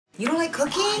You don't like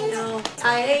cooking? No.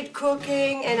 I hate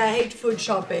cooking and I hate food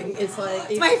shopping. It's like...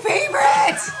 It's my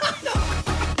favorite!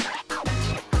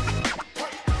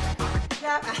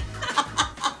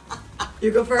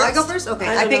 You go first? I go first? Okay.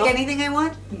 I pick anything I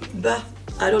want?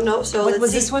 I don't know, so What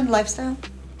was this one? Lifestyle?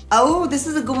 Oh, this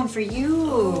is a good one for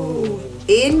you.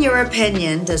 In your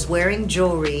opinion, does wearing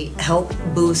jewelry help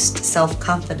boost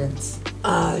self-confidence?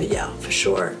 Yeah, for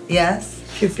sure. Yes?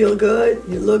 If you feel good,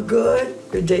 you look good,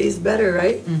 your day is better,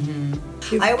 right?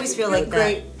 Mm-hmm. I always feel like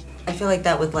that. I feel like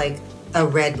that with like a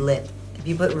red lip. If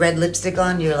you put red lipstick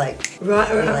on, you're like...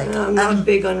 I'm not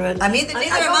big on red. I mean, neither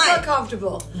am I. I don't feel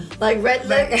comfortable. Like red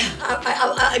lip,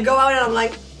 I go out and I'm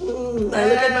like, I look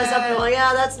at myself and I'm like,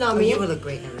 yeah, that's not me. You would look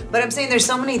great in it. But I'm saying there's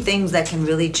so many things that can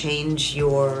really change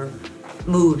your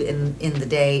mood in the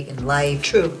day, in life.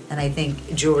 True. And I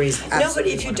think jewelry's absolutely No, but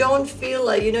if you don't feel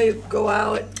like, you know, you go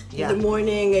out in the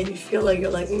morning and you feel like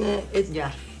you're like, nah,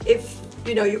 if,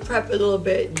 you know, you prep a little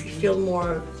bit, you feel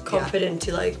more confident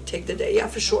to like take the day. Yeah,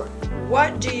 for sure.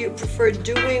 What do you prefer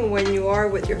doing when you are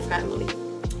with your family?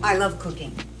 I love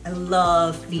cooking. I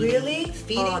love feeding. Really?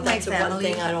 Feeding my that's family. One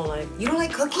thing I don't like. You don't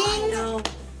like cooking? No.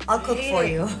 I'll cook for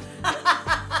you.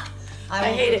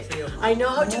 I hate it. I know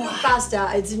how to cook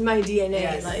pasta. It's in my DNA.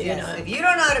 Yes, like, yes. You know. If you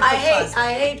don't know how to cook pasta.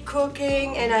 I hate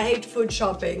cooking and I hate food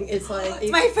shopping. It's like... It's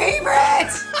my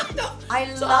favorite! I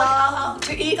love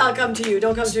to eat, I'll come to you.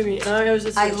 Don't come to me.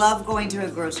 I love going to a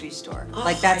grocery store.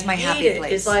 Like, that's my happy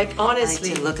place. It's like, honestly.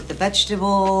 I like to look at the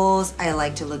vegetables. I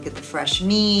like to look at the fresh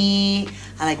meat.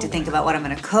 I like to think about what I'm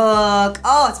gonna cook.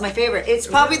 Oh, it's my favorite. It's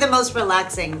probably the most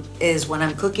relaxing is when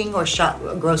I'm cooking or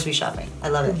grocery shopping. I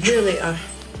love it. Really? Okay.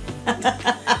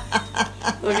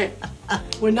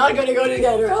 We're not gonna go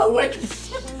together. I'll wait.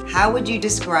 How would you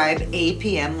describe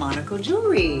APM Monaco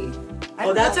jewelry?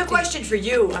 Oh, that's a question for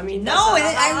you. I mean, no,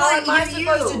 I want you.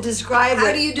 Supposed to describe it?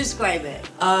 How do you describe it?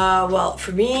 Well,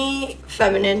 for me,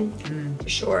 feminine, for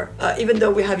sure. Even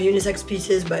though we have unisex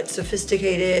pieces, but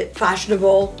sophisticated,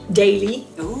 fashionable, daily.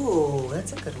 Ooh,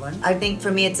 that's a good one. I think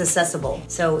for me, it's accessible.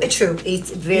 So it's true.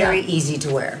 It's very easy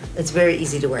to wear. It's very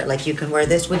easy to wear. Like you can wear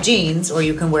this with jeans, or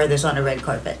you can wear this on a red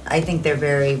carpet. I think they're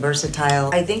very versatile.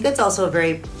 I think it's also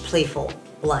very playful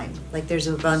line. Like there's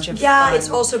a bunch of fun.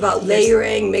 It's also about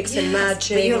layering, mix and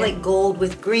matching. But you're like gold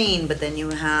with green, but then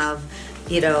you have,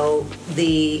 you know,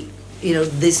 the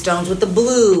stones with the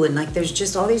blue, and like there's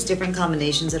just all these different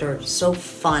combinations that are so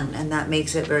fun, and that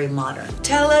makes it very modern.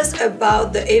 Tell us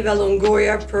about the Eva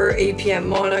Longoria per APM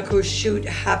Monaco shoot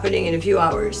happening in a few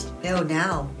hours. Oh,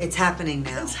 now. It's happening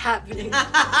now. It's happening.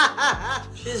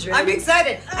 She's ready. I'm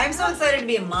excited. I'm so excited to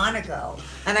be in Monaco.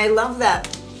 And I love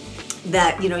that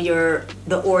you know,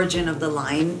 the origin of the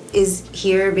line is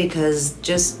here because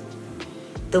just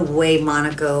the way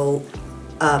Monaco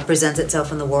presents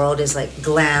itself in the world is like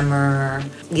glamour,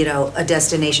 you know, a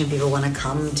destination people want to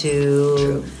come to.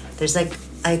 True. There's like,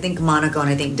 I think Monaco and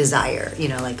I think desire, you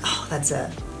know, like, oh, that's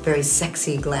a very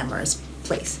sexy, glamorous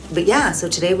place. But yeah, so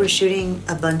today we're shooting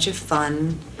a bunch of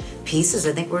fun pieces.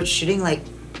 I think we're shooting like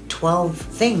 12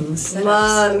 things.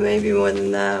 Maybe more than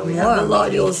that. We have a lot.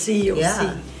 Maybe. You'll see.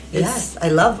 Yes, I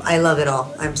love it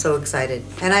all. I'm so excited.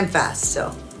 And I'm fast,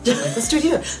 so. Let's do it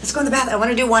here. Let's go in the bath. I want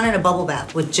to do one in a bubble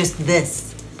bath with just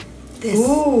this.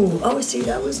 Ooh. Oh, see,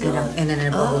 that was good. And then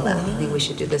in a bubble bath. I think we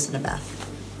should do this in a bath.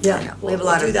 Yeah. We have a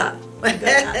lot of that. We're gonna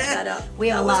add that up. We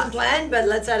have a lot. Wasn't planned, but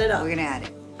let's add it up. We're gonna add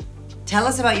it. Tell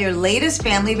us about your latest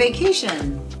family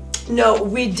vacation. No,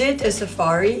 we did a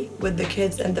safari with the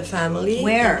kids and the family.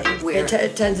 Where? In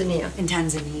Tanzania. In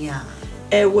Tanzania.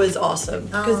 It was awesome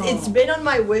because it's been on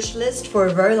my wish list for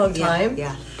a very long time.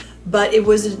 Yeah. But it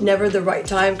was never the right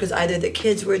time because either the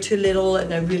kids were too little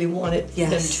and I really wanted them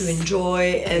to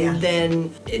enjoy, and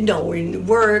then in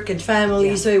work and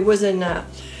family, so it wasn't.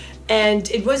 And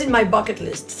it was in my bucket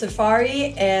list: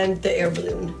 safari and the air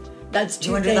balloon. That's two things.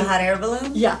 You want to do the hot air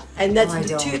balloon? Yeah, and that's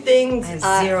the two things. I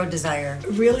have zero desire.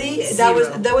 Really?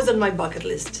 Zero. That was on my bucket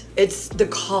list. It's the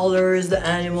colors, the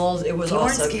animals. It was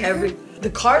awesome. The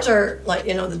cars are like,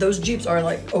 you know, those Jeeps are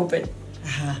like open.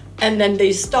 And then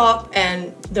they stop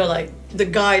and they're like, the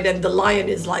guide and the lion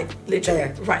is like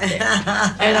literally right there.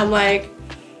 And I'm like,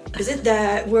 is it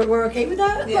that we're okay with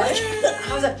that? Yeah. Like,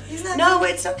 I was like, no,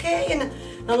 it's okay. And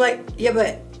I'm like, yeah,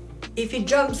 but if he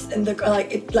jumps and the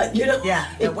like, it like, you know. Yeah.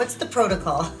 What's the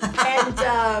protocol?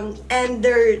 and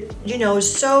they're, you know,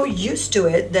 so used to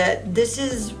it that this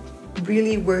is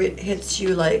really where it hits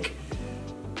you, like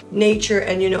nature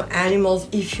and, you know, animals,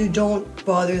 if you don't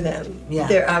bother them,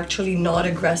 they're actually not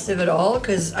aggressive at all.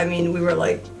 Because I mean, we were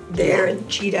like there and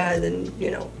cheetahs and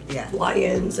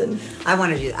lions and. I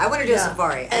want to do that. I want to do a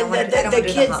safari. And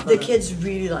the kids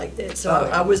really liked it. So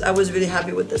I was really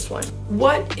happy with this one.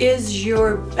 What is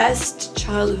your best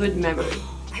childhood memory?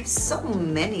 I have so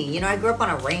many. I grew up on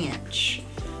a ranch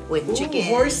with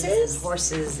chickens,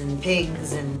 horses and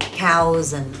pigs and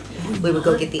cows, and we would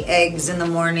go get the eggs in the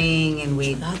morning, and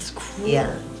That's cool.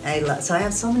 Yeah, so I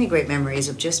have so many great memories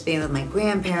of just being with my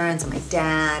grandparents and my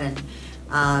dad, and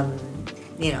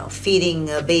feeding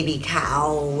a baby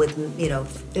cow with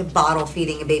bottle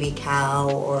feeding a baby cow,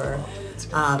 or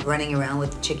running around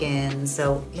with chickens.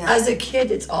 So yeah. As a kid,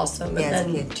 it's awesome,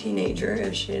 and then a teenager,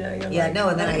 you're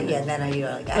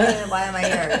why am I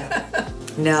here?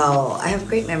 No, I have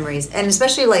great memories, and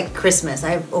especially like Christmas.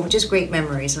 I have just great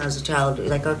memories when I was a child.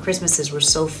 Like our Christmases were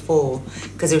so full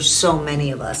because there's so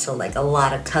many of us. So like a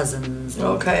lot of cousins.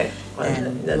 Okay,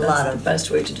 and that's a lot of the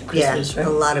best way to do Christmas, right? A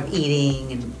lot of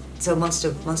eating, and so most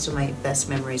of my best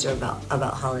memories are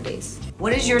about holidays.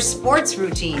 What is your sports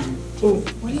routine? Ooh.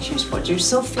 What is your sports? You're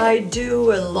so fit. I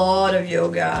do a lot of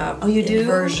yoga. Oh, you do?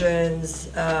 Inversions.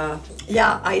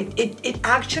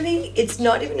 It's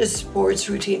not even a sports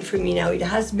routine for me now. It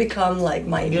has become like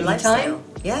my me time.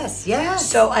 Yes.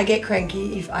 So I get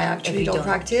cranky if I actually don't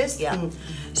practice. Yeah.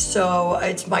 So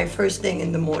it's my first thing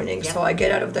in the morning. Yeah. So I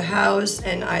get out of the house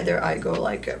and either I go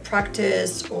like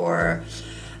practice, or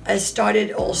I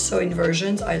started also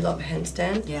inversions. I love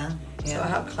handstand. Yeah. So I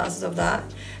have classes of that.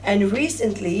 And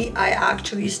recently, I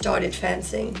actually started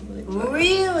fencing.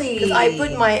 Really? Because I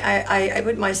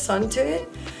put my son to it,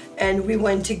 and we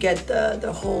went to get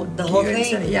the whole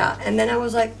thing. Yeah, and then I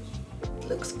was like,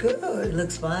 looks good. It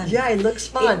looks fun. Yeah, it looks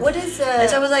fun. What is And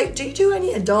so I was like, do you do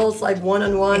any adults like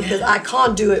one-on-one? Because I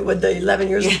can't do it with the 11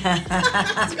 years old.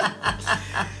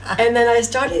 And then I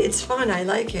started. It's fun. I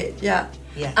like it. Yeah.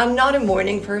 Yeah. I'm not a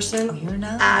morning person. Oh, you're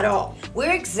not? At all.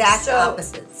 We're exact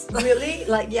opposites. Really?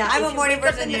 Like, yeah. I'm a morning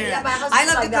person. I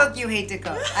love to cook. You hate to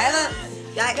cook.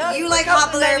 You like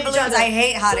hot air balloons. I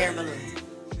hate hot air balloons.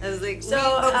 I was like,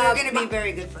 but we're gonna be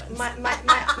very good friends.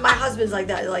 My husband's like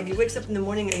that. Like he wakes up in the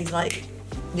morning and he's like,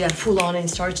 full on, and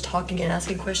starts talking and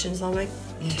asking questions. I'm like,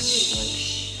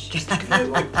 just get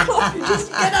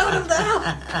out of the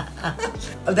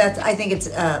house. I think it's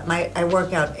I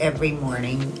work out every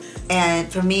morning,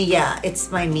 and for me,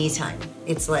 it's my me time.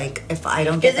 It's like if I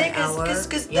don't get that hour,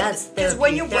 because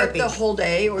when you work the whole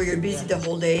day or you're busy the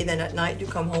whole day, then at night you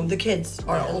come home, the kids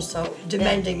are also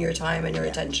demanding your time and your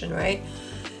attention, right?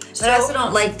 But I also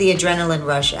don't like the adrenaline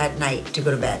rush at night to go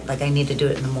to bed. Like I need to do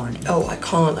it in the morning. Oh, I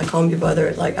can't be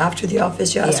bothered. Like after the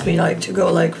office, you ask me like to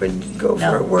go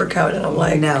for a workout, and I'm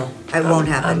like, no, it won't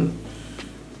happen.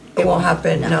 It won't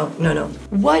happen. No.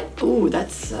 What? Ooh,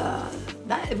 that's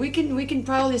that. We can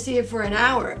probably see it for an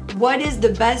hour. What is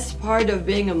the best part of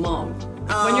being a mom?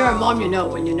 When you're a mom, you know.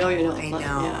 When you know, you know. I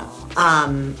know.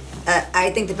 Yeah.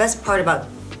 I think the best part about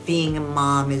being a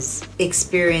mom is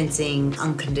experiencing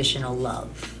unconditional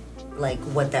love. Like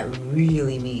what that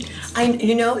really means.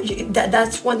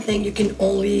 That's one thing you can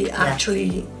only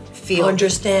actually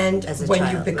understand when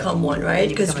you become one, right?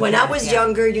 Because when I was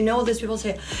younger, these people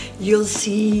say, you'll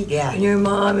see your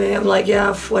mom, and I'm like,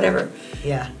 whatever.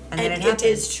 Yeah. And it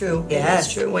is true. Yes. It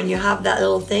is true. When you have that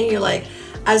little thing, you're like,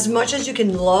 as much as you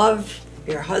can love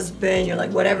your husband, you're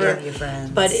like whatever, your friends,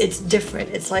 but it's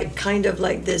different. It's like kind of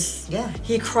like this. Yeah.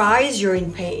 He cries, you're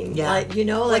in pain. Yeah. Like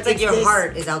it's like your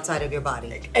heart is outside of your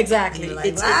body. Exactly. You're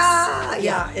like,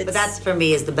 but that's for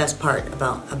me is the best part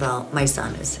about my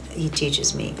son is he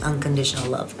teaches me unconditional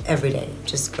love every day.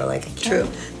 Just go like, true.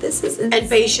 This is insane. And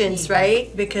patience, right?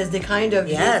 Because they kind of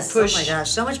push. Oh my gosh,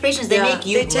 so much patience. They make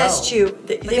you grow. They test you.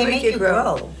 They make you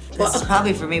grow. This is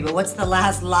probably for me. But what's the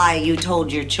last lie you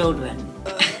told your children?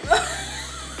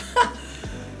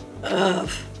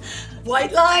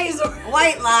 White lies or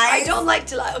white lies. I don't like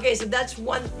to lie. Okay, so that's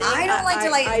one thing. I don't like to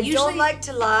lie. I don't like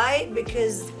to lie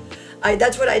because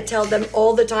that's what I tell them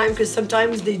all the time, because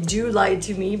sometimes they do lie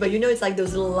to me, but it's like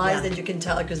those little lies that you can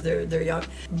tell because they're young.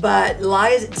 But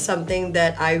lies, it's something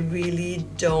that I really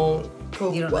don't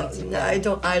cope. You don't like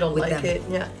to. I don't like them. It.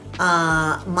 Yeah.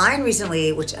 Mine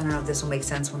recently, which I don't know if this will make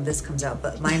sense when this comes out,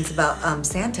 but mine's about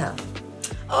Santa.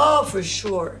 Oh, for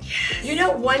sure.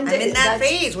 Yes. One day I'm in that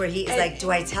phase where he's like,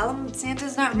 do I tell him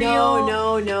Santa's not real?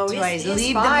 No. Do I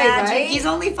leave 5, the magic? Right? He's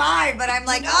only 5, but I'm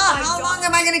like, how long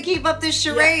am I going to keep up this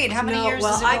charade? How many years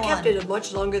does it go I kept it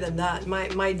much longer than that.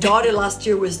 My daughter last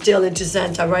year was still into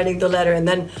Santa, writing the letter, and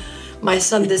then my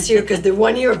son this year, because they're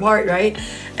 1 year apart, right?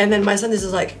 And then my son is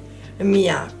like,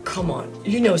 Mia, come on,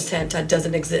 Santa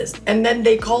doesn't exist. And then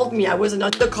they called me, I was in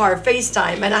the car,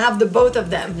 FaceTime, and I have the both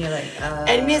of them. And you're like,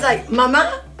 And Mia's like,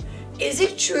 Mama, is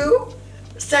it true?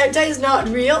 Santa is not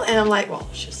real, and I'm like, well,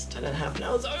 she's 10.5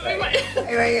 now, so I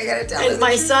gotta tell her. And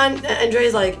my son,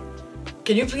 Andre's like,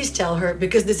 can you please tell her,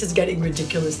 because this is getting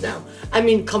ridiculous now. I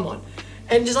mean, come on.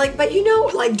 And just like, but you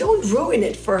know, like, don't ruin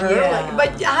it for her. Yeah. Like,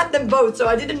 but I had them both, so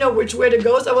I didn't know which way to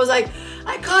go. So I was like,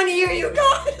 I can't hear you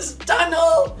guys,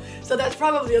 tunnel. So that's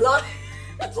probably a lie.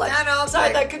 It's like,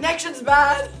 sorry, that connection's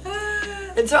bad.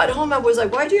 And so at home I was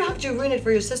like, why do you have to ruin it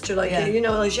for your sister? Like, you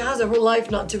know, like she has her whole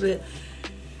life not to be.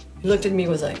 He looked at me,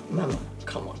 was like, Mama,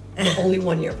 come on. We're only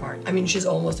 1 year apart. I mean, she's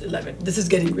almost 11. This is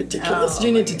getting ridiculous.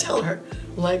 You need to tell her.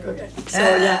 I'm like, okay. So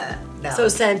yeah. No. So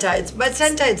Santa,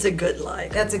 it's a good lie.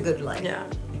 That's a good lie. Yeah.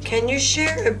 Can you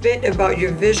share a bit about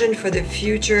your vision for the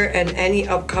future and any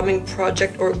upcoming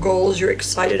project or goals you're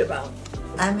excited about?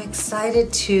 I'm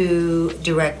excited to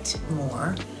direct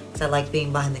more because I like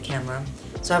being behind the camera.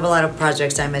 So I have a lot of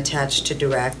projects I'm attached to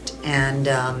direct, and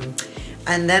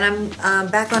then I'm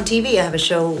back on TV. I have a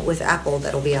show with Apple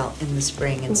that'll be out in the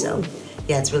spring, and so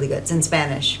yeah, it's really good. It's in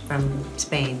Spanish from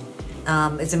Spain.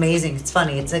 It's amazing. It's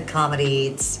funny. It's a comedy.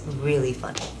 It's really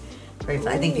funny. Very fun.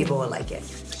 I think people will like it.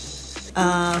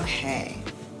 Okay.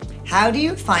 How do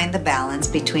you find the balance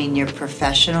between your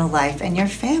professional life and your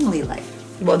family life?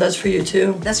 Well, that's for you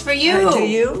too. That's for you. Do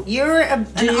you? You're an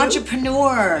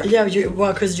entrepreneur. Yeah,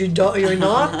 because you're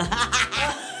not.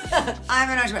 I'm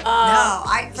an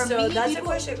entrepreneur. For me, that's people, a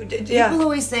question. People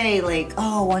always say like,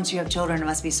 "Oh, once you have children, it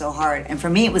must be so hard." And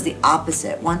for me, it was the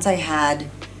opposite. Once I had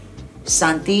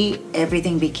Santi,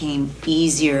 everything became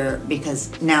easier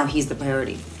because now he's the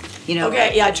priority. You know.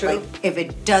 Okay. Yeah. True. Like, if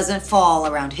it doesn't fall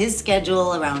around his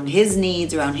schedule, around his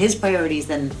needs, around his priorities,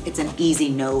 then it's an easy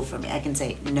no for me. I can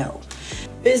say no.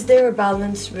 Is there a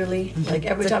balance really? Like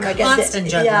every time I get this,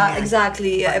 yeah,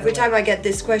 exactly. Every time I get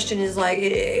this question is like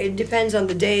it depends on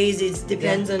the days. It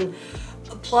depends on.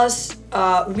 Plus,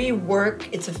 we work.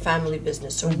 It's a family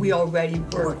business, so we already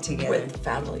work together with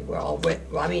family. We're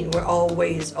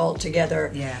always all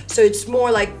together. Yeah. So it's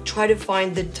more like try to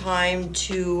find the time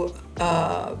to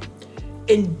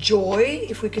enjoy,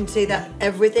 if we can say that,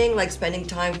 everything, like spending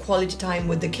quality time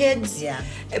with the kids. Yeah.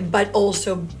 But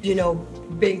also, you know,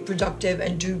 being productive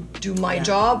and do my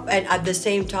job, and at the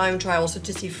same time try also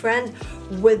to see friends.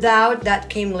 Without that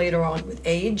came later on with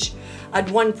age.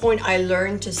 At one point I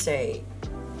learned to say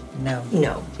no.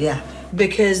 Yeah.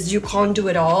 Because you can't do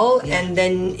it all, and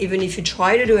then even if you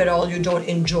try to do it all, you don't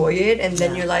enjoy it, and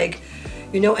then you're like,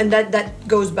 you know, and that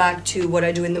goes back to what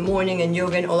I do in the morning and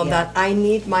yoga and all of that. I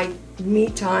need my me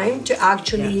time to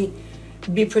actually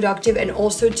be productive, and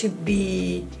also to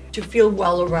feel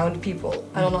well around people.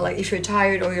 I don't know, like if you're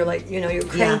tired or you're like, you know, you're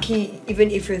cranky, even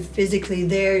if you're physically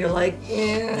there, you're like,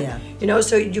 you know,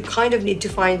 so you kind of need to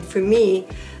find, for me,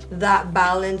 that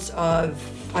balance of,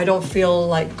 I don't feel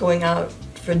like going out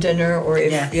for dinner, or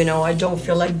if, you know, I don't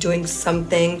feel like doing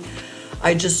something,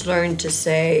 I just learned to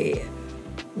say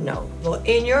no. Well,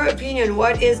 in your opinion,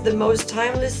 what is the most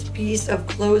timeless piece of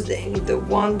clothing, the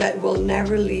one that will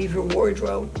never leave your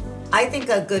wardrobe? I think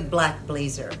a good black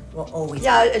blazer will always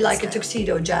like a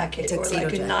tuxedo jacket, or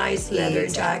like a nice leather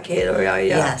jacket, or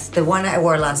Yes, the one I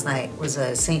wore last night was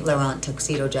a Saint Laurent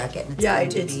tuxedo jacket. And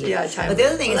it's but the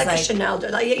other thing is like a Chanel,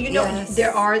 like, you know,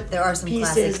 there are some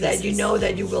pieces that you know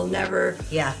that you will never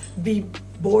be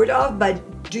bored of, but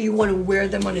do you want to wear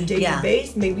them on a daily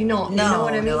basis? Maybe not. No, you know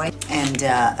what I mean? No, and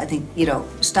I think, you know,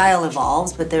 style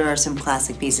evolves, but there are some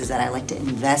classic pieces that I like to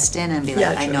invest in and be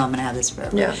like, I know I'm gonna have this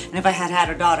forever. Yeah. And if I had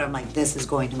a daughter, I'm like, this is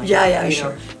going to my daughter. Yeah, you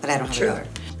sure. know, but I don't have a daughter.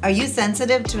 Are you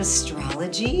sensitive to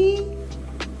astrology?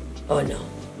 Oh no,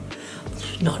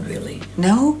 not really.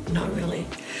 No, not really.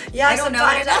 Yeah, I don't know.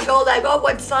 I go like, oh,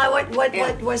 what sign?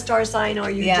 What star sign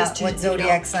are you? Yeah, what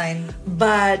zodiac sign?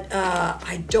 But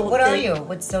I don't. What are you?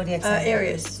 What zodiac sign?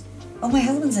 Aries. Oh, my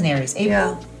husband's an Aries.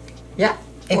 April. Yeah.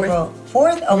 April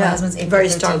 4th. Oh, my husband's April. Very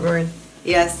 13th. stubborn.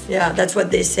 Yes. Yeah, that's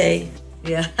what they say.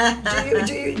 Yeah.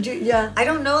 do you? Yeah. I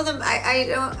don't know them.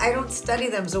 I don't study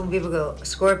them. So when people go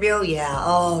Scorpio, and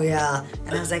I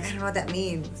was like, I don't know what that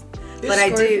means. You're but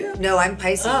Scorpio? I do. No, I'm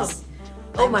Pisces.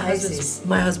 Oh, my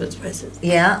husband's Pisces.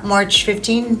 Yeah, March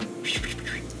 15.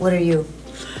 What are you?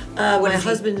 My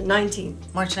husband 19.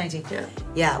 March 19th. Yeah.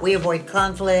 Yeah, we avoid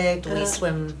conflict. We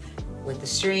swim with the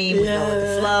stream. We go with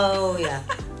the flow. Yeah.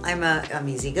 I'm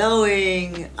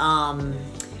easygoing.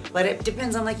 But it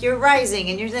depends on like your rising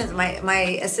and your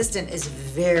my assistant is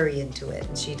very into it,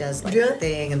 and she does like the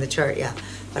thing and the chart. Yeah,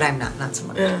 but I'm not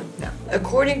someone. No.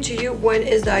 According to you, when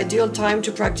is the ideal time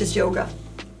to practice yoga?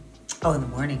 Oh, in the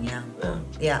morning.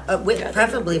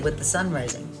 Preferably with the sun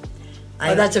rising.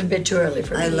 Oh, that's a bit too early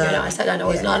for me. I said I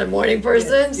was not a morning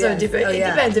person, so it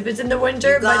depends. If it's in the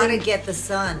winter, you gotta get the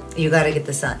sun. You gotta get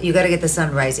the sun. You gotta get the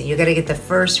sun rising. You gotta get the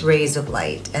first rays of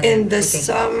light. And in the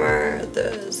summer,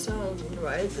 the sun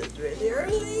rises really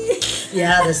early.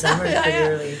 Yeah, the summer is pretty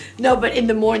early. No, but in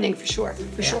the morning for sure,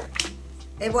 for sure.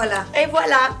 Et voilà. Et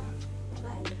voilà.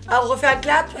 Alors, on refait un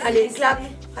clap. Allez, clap.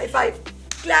 High five.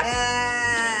 Clap.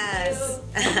 Yes.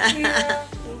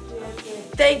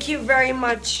 Thank you very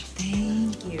much.